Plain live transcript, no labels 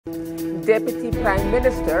Deputy Prime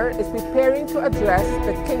Minister is preparing to address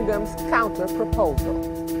the kingdom's counter-proposal.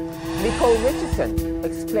 Nicole Richardson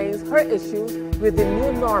explains her issues with the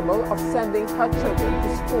new normal of sending her children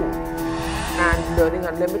to school. And Learning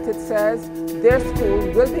Unlimited says their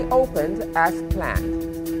school will be opened as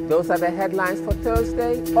planned. Those are the headlines for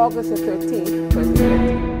Thursday, August the 13th,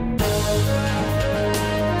 2020.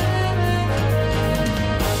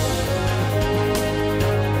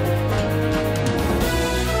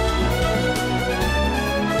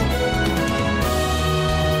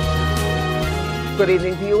 Good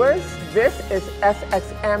evening, viewers. This is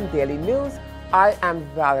SXM Daily News. I am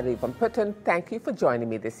Valerie Van Putten. Thank you for joining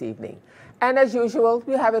me this evening. And as usual,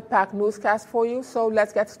 we have a packed newscast for you, so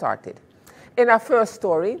let's get started. In our first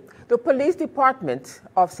story, the police department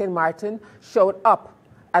of St. Martin showed up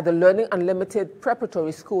at the Learning Unlimited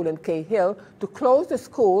Preparatory School in Cahill to close the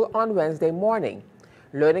school on Wednesday morning.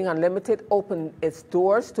 Learning Unlimited opened its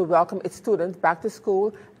doors to welcome its students back to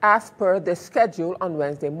school as per their schedule on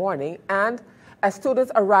Wednesday morning, and as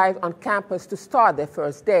students arrived on campus to start their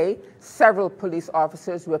first day, several police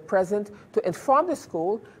officers were present to inform the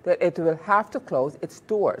school that it will have to close its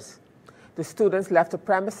doors. The students left the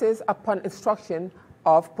premises upon instruction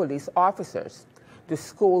of police officers. The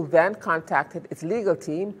school then contacted its legal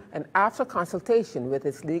team, and after consultation with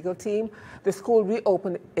its legal team, the school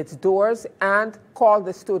reopened its doors and called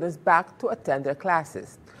the students back to attend their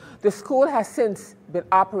classes. The school has since been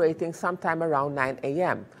operating sometime around 9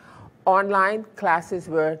 a.m. Online classes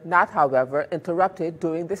were not, however, interrupted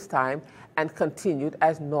during this time and continued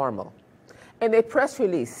as normal. In a press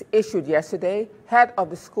release issued yesterday, head of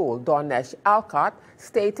the school, Dornesh Alcott,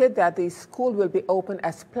 stated that the school will be open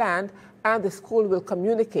as planned and the school will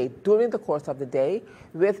communicate during the course of the day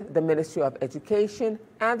with the Ministry of Education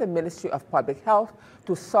and the Ministry of Public Health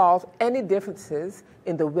to solve any differences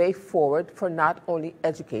in the way forward for not only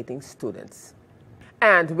educating students.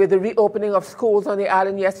 And with the reopening of schools on the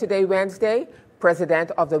island yesterday, Wednesday, President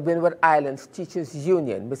of the Windward Islands Teachers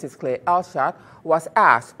Union, Mrs. Claire Alshot, was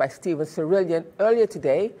asked by Stephen Cerillion earlier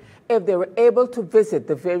today if they were able to visit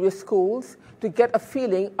the various schools to get a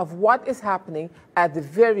feeling of what is happening at the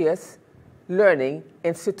various learning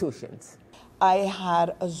institutions. I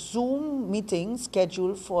had a Zoom meeting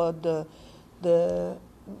scheduled for the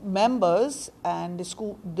members, and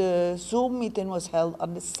the Zoom meeting was held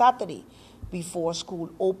on the Saturday before school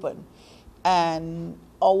opened. And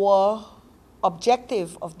our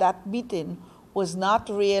objective of that meeting was not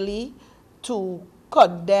really to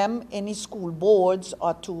condemn any school boards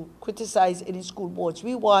or to criticize any school boards.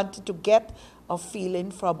 We wanted to get a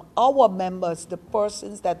feeling from our members, the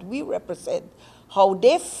persons that we represent, how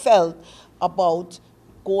they felt about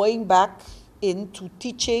going back into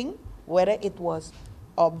teaching, whether it was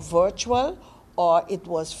virtual or it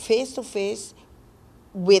was face-to-face,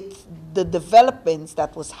 with the developments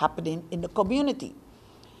that was happening in the community.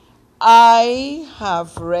 I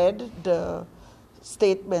have read the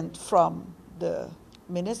statement from the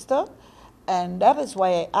minister, and that is why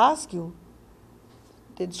I ask you,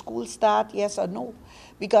 did school start, yes or no?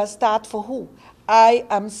 Because start for who? I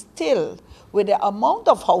am still, with the amount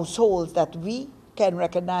of households that we can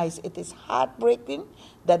recognize, it is heartbreaking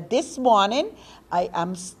that this morning I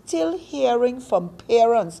am still hearing from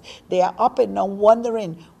parents. They are up and down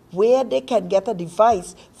wondering where they can get a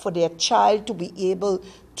device for their child to be able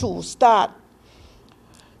to start.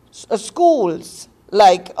 Schools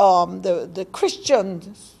like the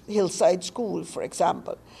Christian Hillside School, for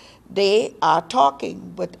example, they are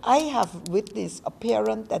talking, but I have witnessed a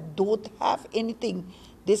parent that don't have anything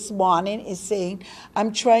this morning is saying,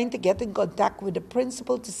 I'm trying to get in contact with the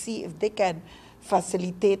principal to see if they can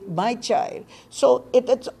facilitate my child. So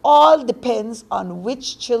it all depends on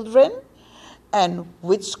which children and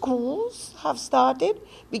which schools have started,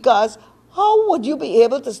 because how would you be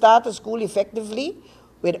able to start a school effectively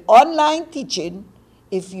with online teaching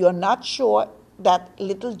if you're not sure that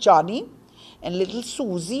little Johnny and little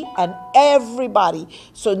Susie and everybody,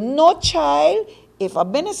 so no child, if a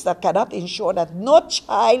minister cannot ensure that no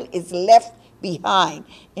child is left behind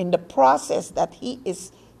in the process that he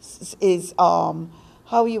is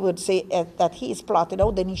how you would say that he is plotted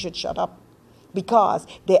out, then he should shut up. Because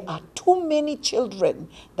there are too many children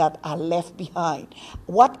that are left behind.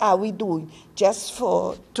 What are we doing? Just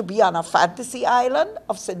to be on a fantasy island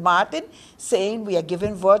of St. Martin, saying we are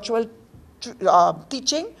giving virtual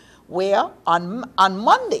teaching, where on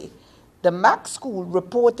Monday, the MAC school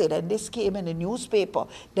reported, and this came in the newspaper,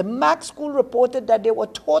 the MAC school reported that they were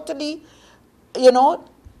totally,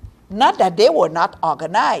 Not that they were not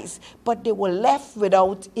organized, but they were left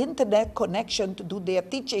without internet connection to do their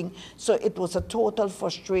teaching. So it was a total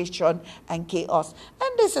frustration and chaos.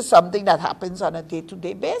 And this is something that happens on a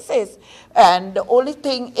day-to-day basis. And the only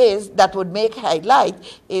thing is that would make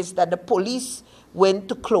highlight is that the police went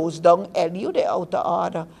to close down LU, the outer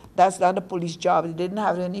order. That's not the police job. They didn't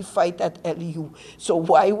have any fight at LU. So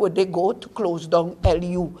why would they go to close down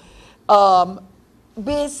LU?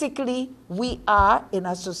 Basically, we are in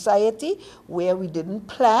a society where we didn't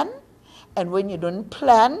plan, and when you don't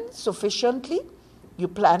plan sufficiently, you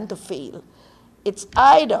plan to fail. It's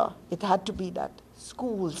either, it had to be that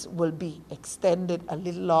schools will be extended a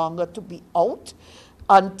little longer to be out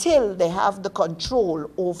until they have the control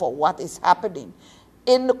over what is happening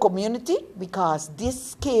in the community, because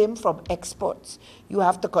this came from experts. You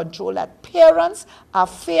have to control that. Parents are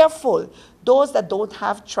fearful. Those that don't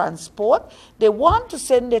have transport, they want to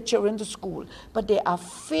send their children to school, but they are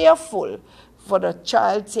fearful for the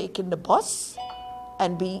child taking the bus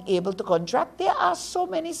and being able to contract. There are so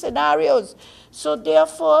many scenarios. So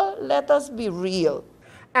therefore, let us be real.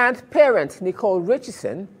 And parent Nicole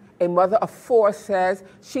Richardson, a mother of 4, says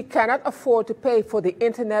she cannot afford to pay for the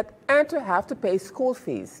internet and to have to pay school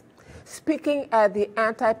fees. Speaking at the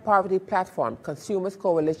Anti-Poverty Platform Consumers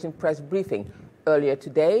Coalition press briefing earlier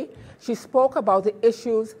today, she spoke about the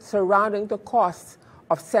issues surrounding the costs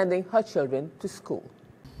of sending her children to school.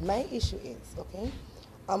 My issue is, okay,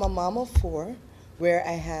 I'm a mom of 4 where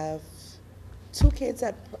I have two kids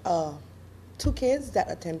that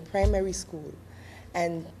attend primary school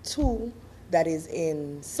and 2 that is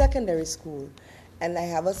in secondary school. And I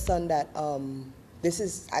have a son that, this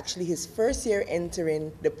is actually his first year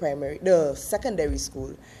entering the secondary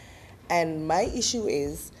school. And my issue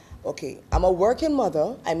is, okay, I'm a working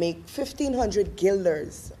mother. I make 1,500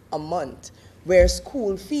 guilders a month, where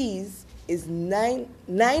school fees is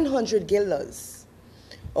 900 guilders.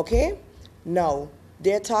 Okay? Now,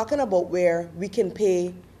 they're talking about where we can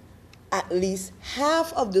pay at least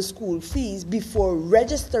half of the school fees before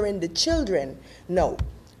registering the children. Now,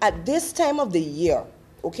 at this time of the year,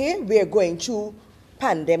 okay, we're going through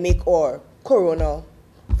pandemic or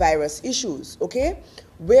coronavirus issues, okay?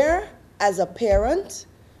 Where, as a parent,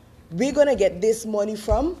 we're gonna get this money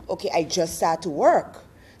from, okay, I just start to work.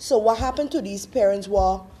 So what happened to these parents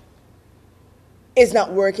who is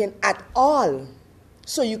not working at all?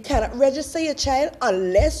 So you cannot register your child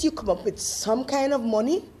unless you come up with some kind of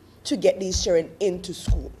money to get these children into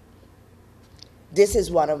school. This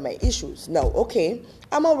is one of my issues. Now, okay,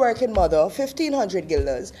 I'm a working mother, 1,500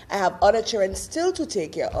 guilders. I have other children still to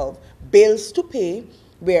take care of, bills to pay,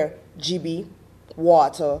 where GB,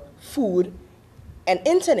 water, food, and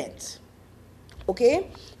internet. Okay?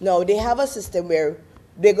 Now, they have a system where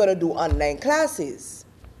they're going to do online classes.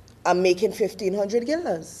 I'm making 1,500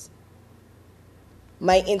 guilders.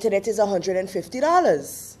 My internet is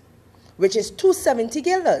 $150, which is 270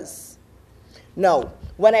 guilders. Now,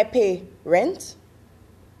 when I pay rent,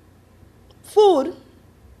 food,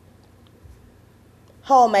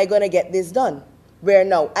 how am I going to get this done? Where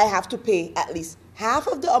now I have to pay at least half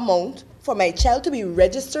of the amount for my child to be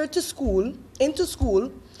registered to school, into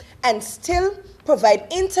school, and still provide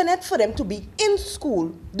internet for them to be in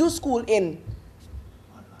school, do school in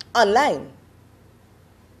online.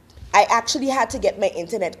 I actually had to get my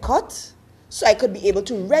internet cut so I could be able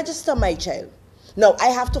to register my child. Now, I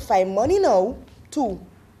have to find money now to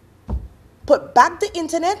put back the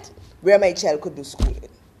internet where my child could do school in.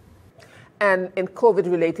 And in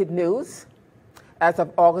COVID-related news, as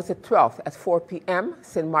of August the 12th at 4 p.m.,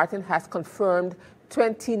 St. Martin has confirmed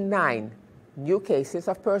 29 new cases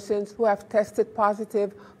of persons who have tested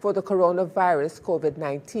positive for the coronavirus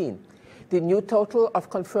COVID-19. The new total of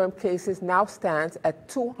confirmed cases now stands at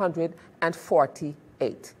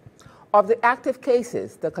 248. Of the active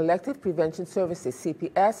cases, the Collective Prevention Services,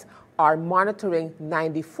 CPS, are monitoring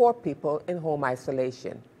 94 people in home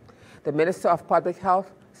isolation. The Minister of Public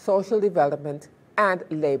Health, Social Development and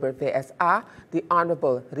Labor, VSA, the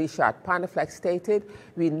Honorable Richard Panafleck, stated,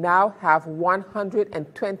 we now have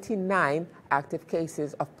 129 active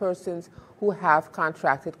cases of persons who have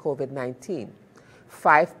contracted COVID-19.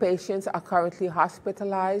 5 patients are currently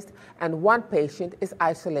hospitalized and 1 patient is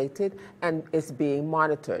isolated and is being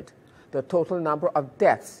monitored. The total number of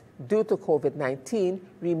deaths due to COVID-19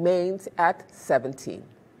 remains at 17.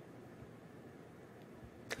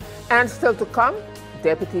 And still to come,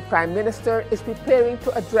 Deputy Prime Minister is preparing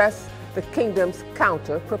to address the Kingdom's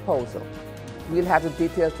counter proposal. We'll have the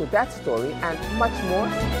details to that story and much more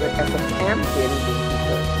with SXM Daily News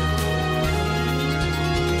returns.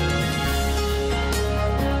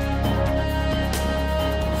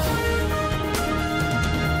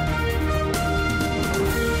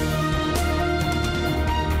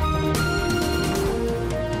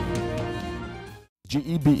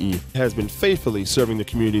 GEBE has been faithfully serving the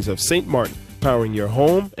communities of St. Martin, powering your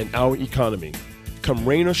home and our economy. Come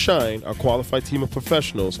rain or shine, our qualified team of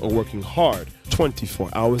professionals are working hard 24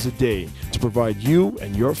 hours a day to provide you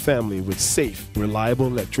and your family with safe, reliable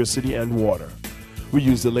electricity and water. We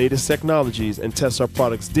use the latest technologies and test our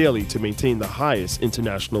products daily to maintain the highest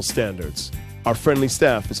international standards. Our friendly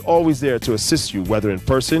staff is always there to assist you, whether in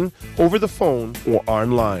person, over the phone, or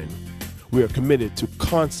online. We are committed to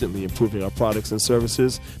constantly improving our products and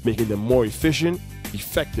services, making them more efficient,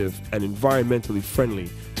 effective, and environmentally friendly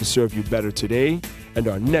to serve you better today and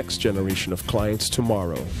our next generation of clients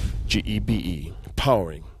tomorrow. GEBE,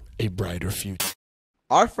 powering a brighter future.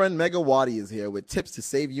 Our friend Megawati is here with tips to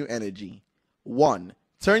save you energy. 1.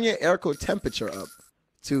 Turn your airco temperature up.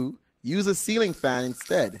 2. Use a ceiling fan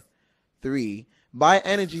instead. 3. Buy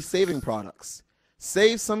energy-saving products.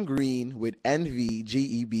 Save some green with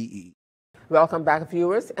NVGEBE. Welcome back,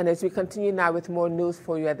 viewers. And as we continue now with more news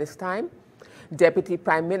for you at this time, Deputy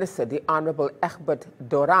Prime Minister, the Honorable Egbert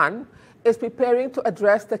Doran, is preparing to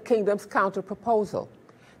address the Kingdom's counter-proposal.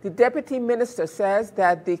 The Deputy Minister says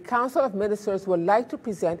that the Council of Ministers would like to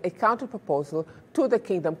present a counter-proposal to the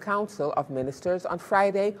Kingdom Council of Ministers on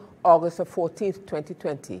Friday, August 14,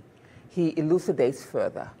 2020. He elucidates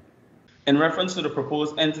further. In reference to the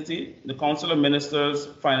proposed entity, the Council of Ministers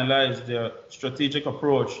finalized their strategic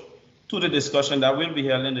approach to the discussion that will be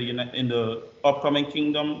held in the upcoming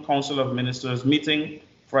Kingdom Council of Ministers meeting,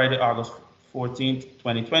 Friday, August 14,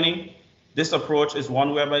 2020. This approach is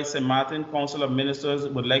one whereby St. Martin Council of Ministers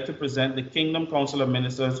would like to present the Kingdom Council of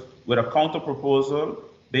Ministers with a counter-proposal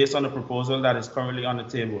based on the proposal that is currently on the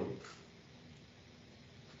table.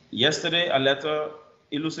 Yesterday, a letter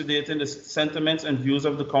elucidating the sentiments and views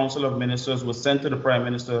of the Council of Ministers was sent to the Prime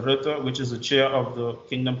Minister Rutte, which is the chair of the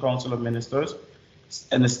Kingdom Council of Ministers,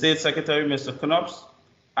 and the State Secretary, Mr. Knops,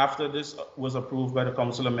 after this was approved by the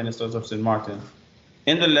Council of Ministers of St. Martin.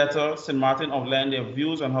 In the letter, St. Martin outlined their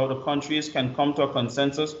views on how the countries can come to a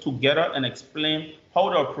consensus together and explain how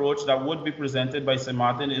the approach that would be presented by St.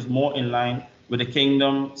 Martin is more in line with the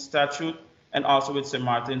Kingdom statute and also with St.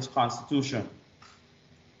 Martin's constitution.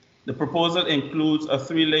 The proposal includes a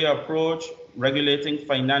three-layer approach regulating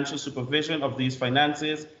financial supervision of these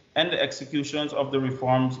finances and the executions of the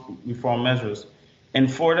reform measures. In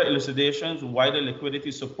further elucidations, why the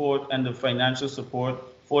liquidity support and the financial support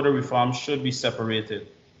for the reforms should be separated.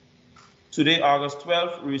 Today, August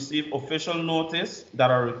 12th, we received official notice that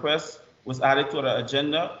our request was added to the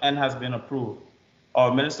agenda and has been approved.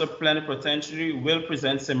 Our Minister Plenipotentiary will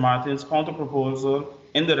present St. Martin's counter-proposal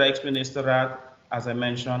in the Rijksministerraad, as I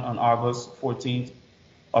mentioned, on August 14th,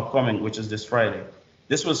 upcoming, which is this Friday.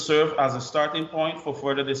 This will serve as a starting point for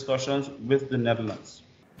further discussions with the Netherlands.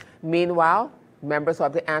 Meanwhile, members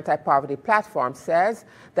of the Anti-Poverty Platform says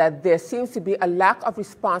that there seems to be a lack of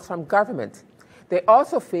response from government. They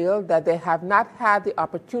also feel that they have not had the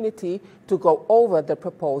opportunity to go over the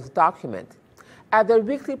proposed document. At their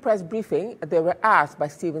weekly press briefing, they were asked by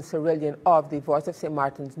Stephen Cerillion of the Voice of St.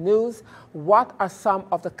 Martin's News what are some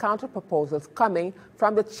of the counter-proposals coming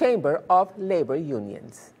from the Chamber of Labor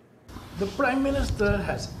Unions. The Prime Minister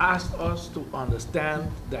has asked us to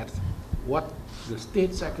understand that what the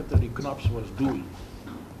State Secretary Knops was doing,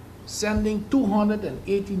 sending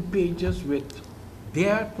 218 pages with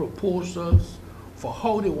their proposals for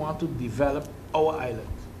how they want to develop our island,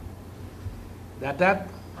 that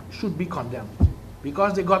should be condemned,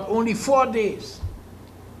 because they got only 4 days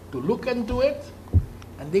to look into it,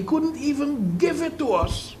 and they couldn't even give it to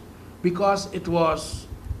us because it was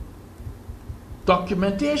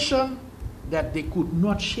documentation that they could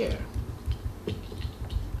not share.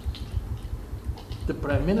 The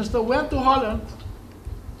Prime Minister went to Holland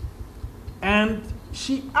and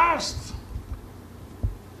she asked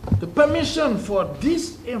the permission for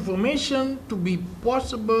this information to be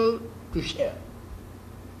possible to share.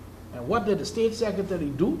 And what did the State Secretary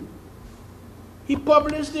do? He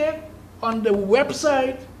published it on the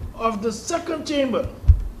website of the second chamber.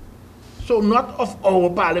 So not of our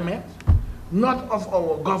parliament, not of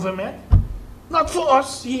our government, not for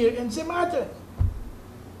us here in St. Martin.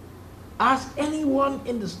 Ask anyone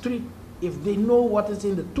in the street if they know what is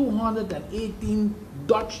in the 218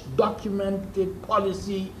 Dutch documented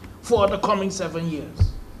policy for the coming 7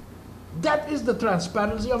 years. That is the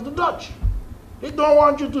transparency of the Dutch. They don't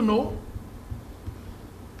want you to know.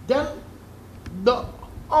 Then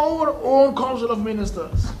our own Council of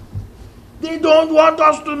Ministers, they don't want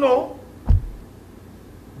us to know.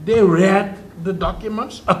 They read the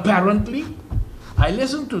documents, apparently. I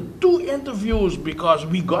listened to 2 interviews because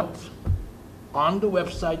we got on the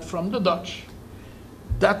website from the Dutch.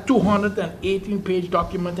 that 218-page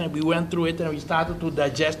document, and we went through it and we started to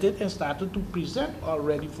digest it and started to present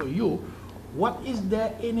already for you what is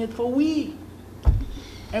there in it for we.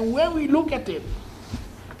 And when we look at it,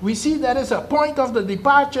 we see that it's a point of the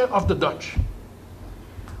departure of the Dutch.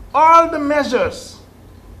 All the measures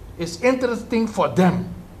is interesting for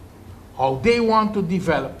them, how they want to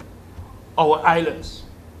develop our islands.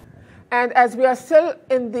 And as we are still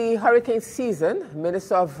in the hurricane season,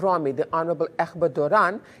 Minister of Romy, the Honorable Egbert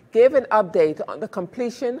Doran, gave an update on the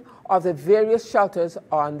completion of the various shelters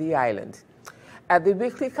on the island. At the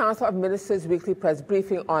weekly Council of Ministers weekly press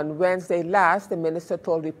briefing on Wednesday last, the minister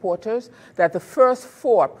told reporters that the first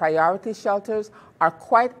 4 priority shelters are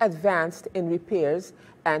quite advanced in repairs,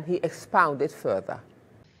 and he expounded further.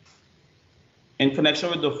 In connection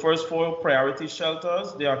with the first 4 priority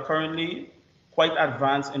shelters, they are currently quite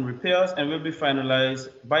advanced in repairs and will be finalized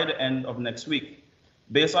by the end of next week.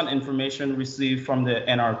 Based on information received from the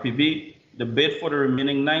NRPB, the bid for the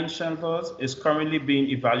remaining 9 shelters is currently being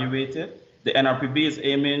evaluated. The NRPB is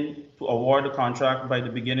aiming to award the contract by the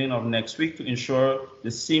beginning of next week to ensure the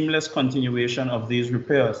seamless continuation of these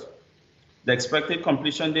repairs. The expected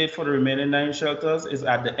completion date for the remaining 9 shelters is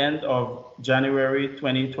at the end of January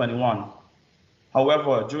 2021.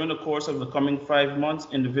 However, during the course of the coming 5 months,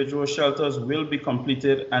 individual shelters will be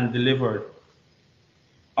completed and delivered.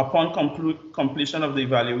 Upon completion of the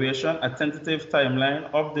evaluation, a tentative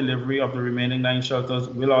timeline of delivery of the remaining 9 shelters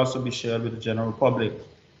will also be shared with the general public.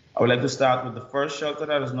 I would like to start with the first shelter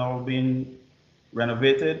that is now being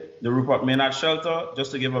renovated, the Rupert Maynard shelter,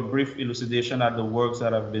 just to give a brief elucidation of the works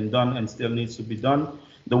that have been done and still needs to be done.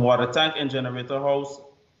 The water tank and generator house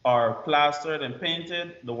are plastered and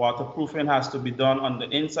painted. The waterproofing has to be done on the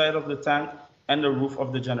inside of the tank and the roof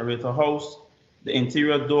of the generator house. The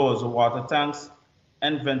interior doors, the water tanks,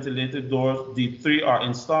 and ventilated doors, D3, are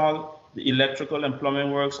installed. The electrical and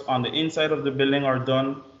plumbing works on the inside of the building are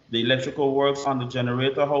done. The electrical works on the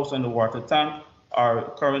generator house and the water tank are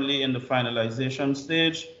currently in the finalization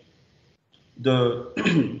stage. The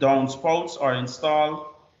downspouts are installed,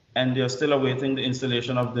 and they're still awaiting the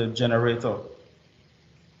installation of the generator.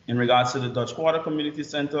 In regards to the Dutch Quarter Community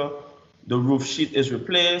Center, the roof sheet is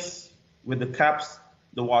replaced with the caps.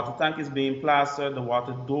 The water tank is being plastered. The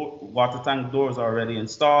water tank doors are already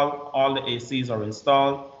installed. All the ACs are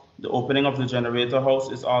installed. The opening of the generator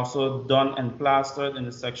house is also done and plastered in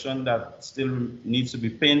the section that still needs to be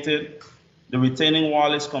painted. The retaining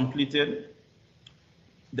wall is completed.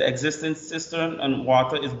 The existing cistern and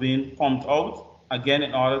water is being pumped out, again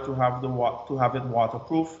in order to have it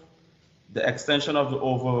waterproof. The extension of the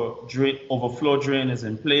overflow drain is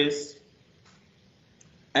in place.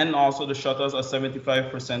 And also the shutters are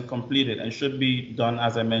 75% completed and should be done,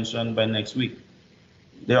 as I mentioned, by next week.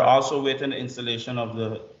 They're also waiting the installation of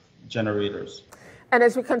the generators. And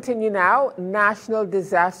as we continue now, National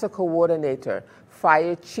Disaster Coordinator,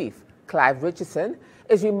 Fire Chief Clive Richardson,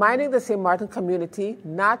 is reminding the St. Martin community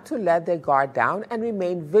not to let their guard down and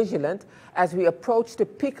remain vigilant as we approach the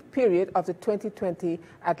peak period of the 2020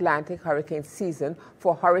 Atlantic hurricane season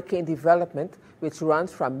for hurricane development, which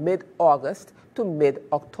runs from mid-August to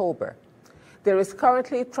mid-October. There is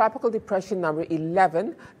currently Tropical Depression number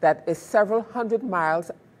 11 that is several hundred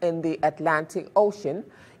miles in the Atlantic Ocean,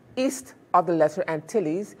 east of the Lesser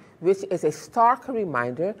Antilles, which is a stark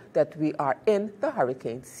reminder that we are in the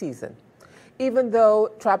hurricane season. Even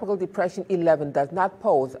though Tropical Depression 11 does not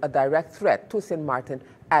pose a direct threat to St. Martin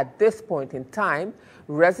at this point in time,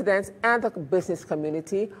 residents and the business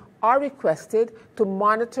community are requested to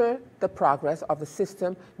monitor the progress of the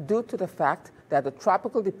system due to the fact that the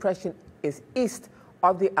Tropical Depression is east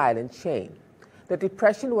of the island chain. The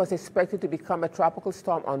depression was expected to become a tropical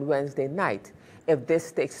storm on Wednesday night. If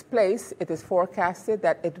this takes place, it is forecasted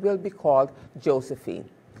that it will be called Josephine.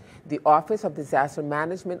 The Office of Disaster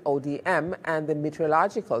Management, ODM, and the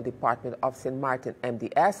Meteorological Department of St. Martin,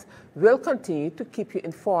 MDS, will continue to keep you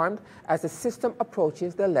informed as the system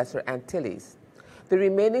approaches the Lesser Antilles. The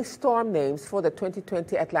remaining storm names for the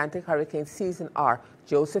 2020 Atlantic hurricane season are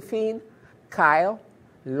Josephine, Kyle,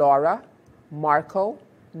 Laura, Marco,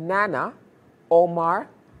 Nana, Omar,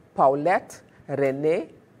 Paulette, Renee,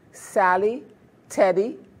 Sally,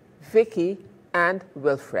 Teddy, Vicky, and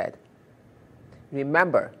Wilfred.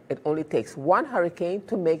 Remember, it only takes one hurricane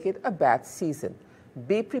to make it a bad season.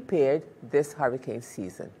 Be prepared this hurricane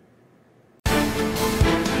season.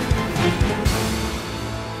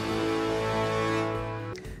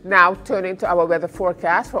 Now, turning to our weather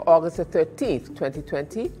forecast for August the 13th,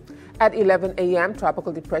 2020. At 11 a.m.,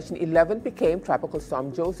 Tropical Depression 11 became Tropical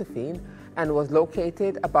Storm Josephine and was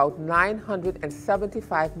located about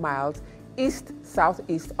 975 miles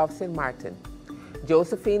east-southeast of St. Martin.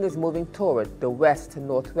 Josephine is moving toward the west to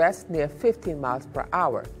northwest near 15 miles per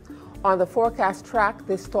hour. On the forecast track,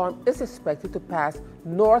 this storm is expected to pass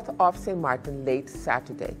north of St. Martin late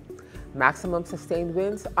Saturday. Maximum sustained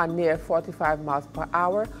winds are near 45 miles per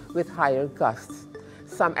hour with higher gusts.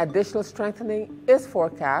 Some additional strengthening is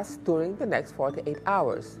forecast during the next 48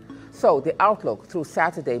 hours. So the outlook through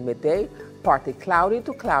Saturday midday, partly cloudy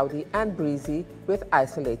to cloudy and breezy with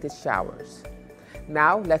isolated showers.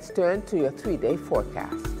 Now let's turn to your 3-day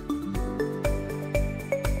forecast.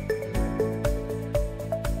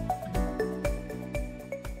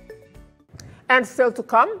 And still to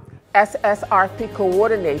come, SSRP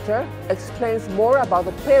coordinator explains more about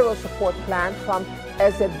the payroll support plan from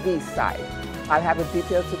SZV side. I'll have the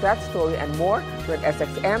details to that story and more when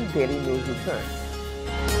SXM Daily News returns.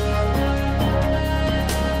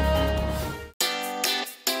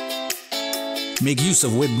 Make use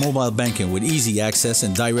of WIB mobile banking with easy access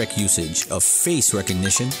and direct usage of face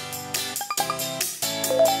recognition,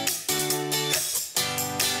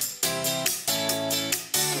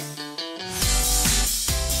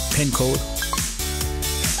 PIN code,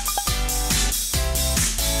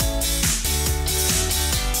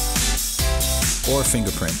 or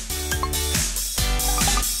fingerprint.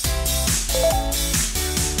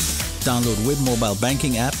 Download WIB mobile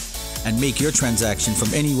banking app and make your transaction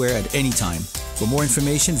from anywhere at any time. For more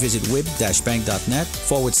information, visit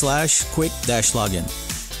wib-bank.net/quick-login.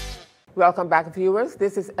 Welcome back, viewers.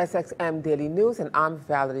 This is SXM Daily News, and I'm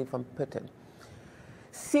Valerie from Putin.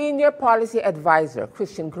 Senior Policy Advisor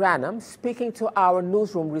Christian Granum, speaking to our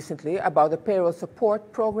newsroom recently about the payroll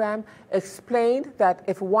support program, explained that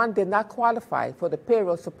if one did not qualify for the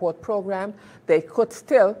payroll support program, they could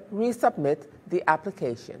still resubmit the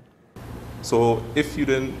application. So if you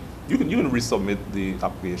didn't, you can resubmit the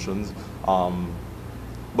applications,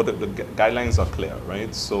 but the guidelines are clear,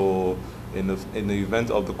 right? So in the event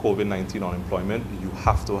of the COVID-19 unemployment, you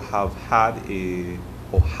have to have had a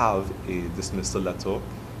dismissal letter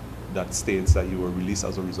that states that you were released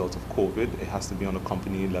as a result of COVID. It has to be on a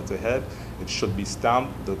company letterhead. It should be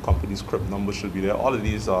stamped. The company's CRIP number should be there. All of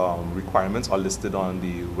these requirements are listed on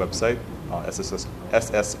the website,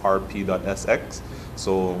 ssrp.sx.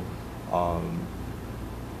 So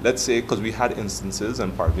let's say, because we had instances,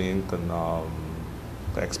 and Parveen can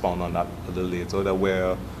expound on that a little later, that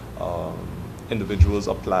where individuals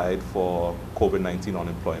applied for COVID-19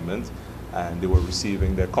 unemployment, and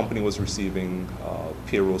their company was receiving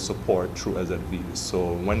payroll support through SZV.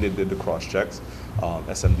 So when they did the cross checks,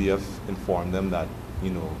 SMDF informed them that,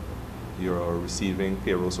 you're receiving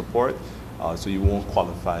payroll support, so you won't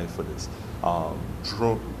qualify for this.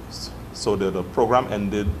 So the program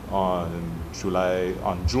ended on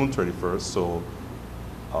June 31st. So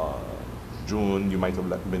June, you might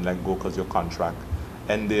have been let go because your contract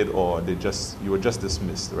ended, or you were just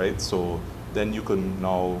dismissed, right? So then you can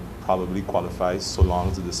now probably qualify so long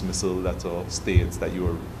as the dismissal letter states that you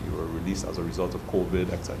were released as a result of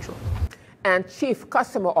COVID, etc. And Chief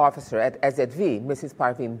Customer Officer at SZV, Mrs.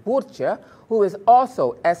 Parveen Burcha, who is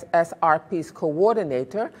also SSRP's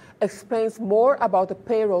coordinator, explains more about the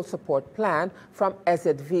payroll support plan from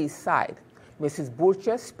SZV's side. Mrs.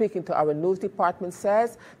 Burcha, speaking to our news department,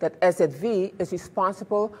 says that SZV is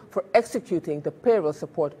responsible for executing the payroll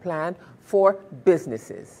support plan for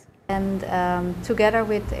businesses. And together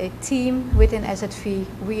with a team within SZV,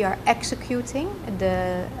 we are executing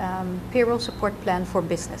the payroll support plan for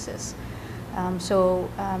businesses.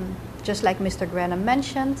 Just like Mr. Granum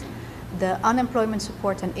mentioned, the unemployment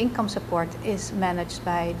support and income support is managed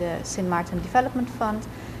by the St. Martin Development Fund,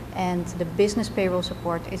 and the business payroll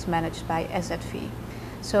support is managed by SZV.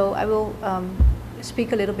 So I will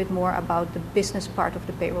speak a little bit more about the business part of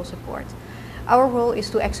the payroll support. Our role is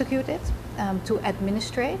to execute it, to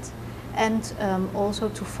administrate, and also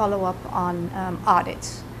to follow up on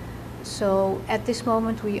audits. So at this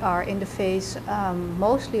moment we are in the phase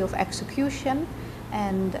mostly of execution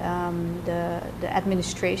and the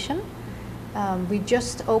administration. We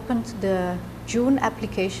just opened the June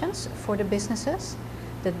applications for the businesses.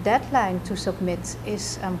 The deadline to submit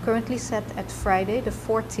is currently set at Friday the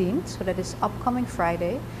 14th, so that is upcoming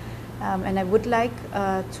Friday. And I would like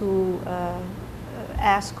to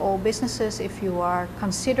ask all businesses, if you are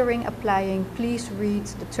considering applying, please read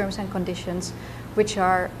the terms and conditions which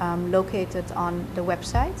are located on the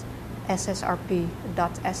website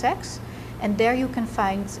ssrp.sx, and there you can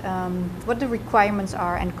find what the requirements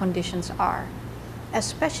are and conditions are,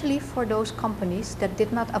 especially for those companies that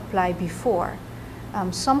did not apply before.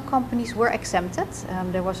 Some companies were exempted.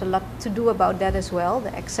 There was a lot to do about that as well,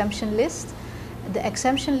 the exemption list. The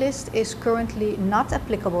exemption list is currently not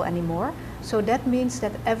applicable anymore, so that means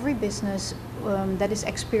that every business that is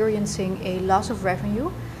experiencing a loss of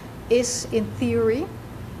revenue is in theory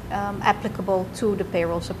applicable to the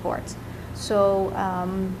payroll support. So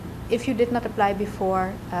if you did not apply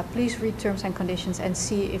before, please read terms and conditions and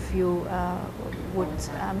see if you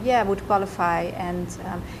would qualify. And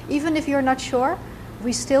even if you're not sure,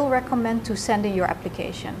 we still recommend to send in your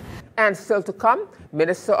application. And still to come,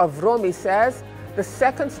 Minister Avromi says the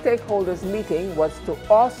second stakeholders meeting was to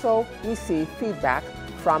also receive feedback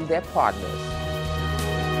from their partners.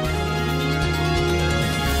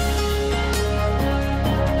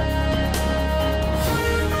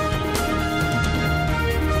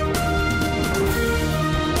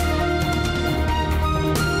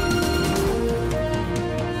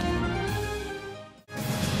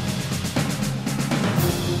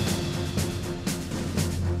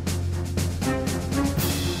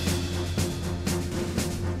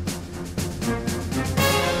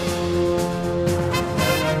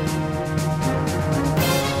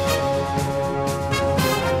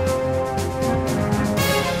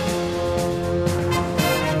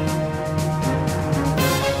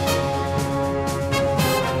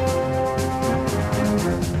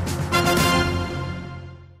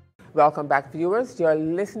 Welcome back, viewers. You're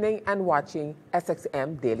listening and watching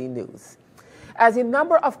SXM Daily News. As the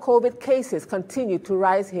number of COVID cases continue to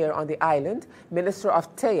rise here on the island, Minister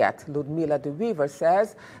of TEAT, Ludmila de Wever,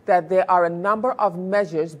 says that there are a number of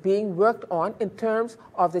measures being worked on in terms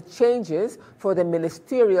of the changes for the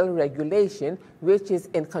ministerial regulation, which is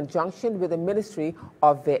in conjunction with the Ministry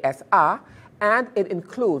of VSA, and it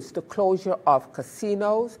includes the closure of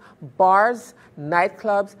casinos, bars,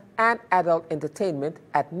 nightclubs, and adult entertainment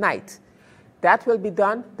at night. That will be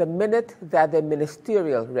done the minute that the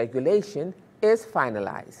ministerial regulation is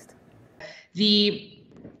finalized. The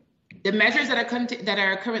measures that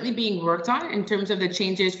are currently being worked on in terms of the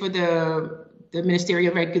changes for the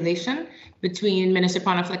ministerial regulation between Minister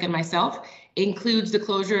Panafleck and myself includes the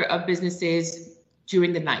closure of businesses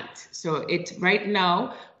during the night. So right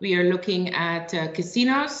now we are looking at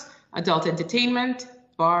casinos, adult entertainment,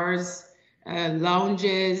 bars,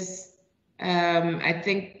 lounges. I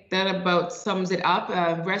think that about sums it up.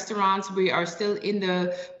 Restaurants, we are still in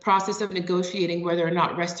the process of negotiating whether or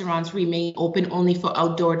not restaurants remain open only for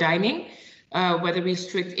outdoor dining, whether we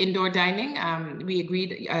restrict indoor dining. We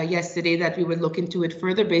agreed yesterday that we would look into it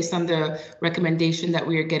further based on the recommendation that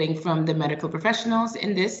we are getting from the medical professionals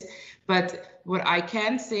in this. But what I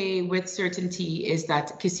can say with certainty is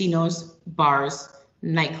that casinos, bars,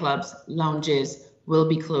 nightclubs, lounges will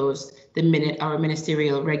be closed the minute our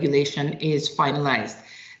ministerial regulation is finalized.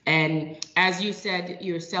 And as you said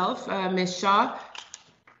yourself, Ms. Shaw,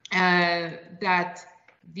 that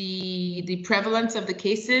the prevalence of the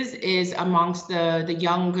cases is amongst the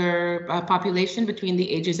younger population between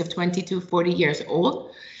the ages of 20 to 40 years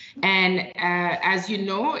old. And as you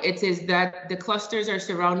know, it is that the clusters are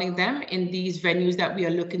surrounding them in these venues that we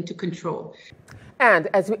are looking to control. And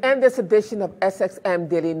as we end this edition of SXM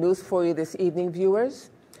Daily News for you this evening, viewers,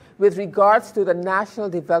 with regards to the National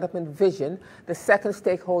Development Vision, the second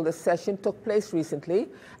stakeholder session took place recently,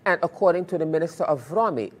 and according to the Minister of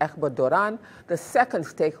Avromi, Ekba Doran, the second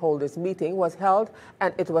stakeholders meeting was held,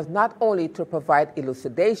 and it was not only to provide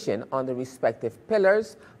elucidation on the respective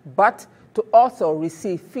pillars, but to also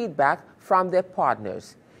receive feedback from their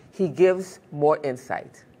partners. He gives more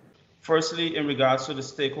insight. Firstly, in regards to the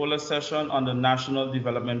stakeholder session on the National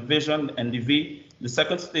Development Vision, NDV, the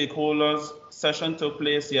second stakeholders session took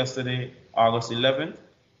place yesterday, August 11th.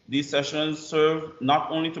 These sessions serve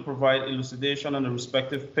not only to provide elucidation on the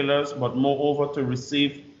respective pillars, but moreover to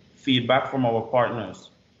receive feedback from our partners.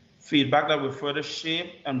 Feedback that will further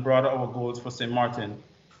shape and broaden our goals for St. Martin.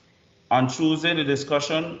 On Tuesday, the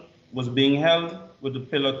discussion was being held with the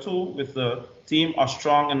Pillar 2 with the theme A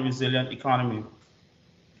Strong and Resilient Economy.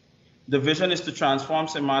 The vision is to transform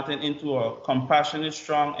St. Martin into a compassionate,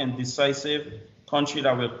 strong, and decisive country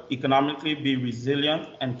that will economically be resilient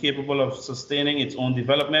and capable of sustaining its own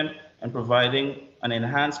development and providing an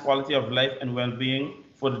enhanced quality of life and well-being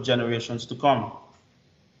for the generations to come.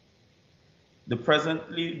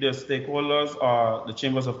 Presently, the stakeholders are the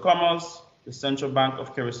Chambers of Commerce, the Central Bank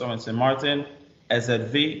of Curacao and St. Martin,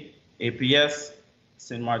 SZV, APS,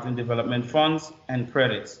 St. Martin Development Funds, and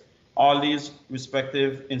credits. All these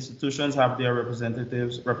respective institutions have their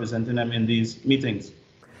representatives representing them in these meetings.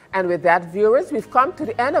 And with that, viewers, we've come to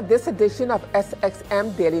the end of this edition of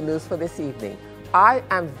SXM Daily News for this evening. I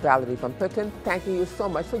am Valerie Van Putten, thanking you so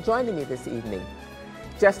much for joining me this evening.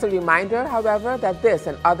 Just a reminder, however, that this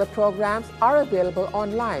and other programs are available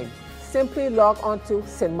online. Simply log on to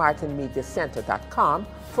stmartinmediacenter.com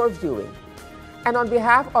for viewing. And on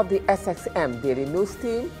behalf of the SXM Daily News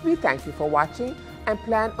team, we thank you for watching and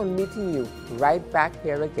plan on meeting you right back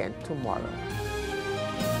here again tomorrow.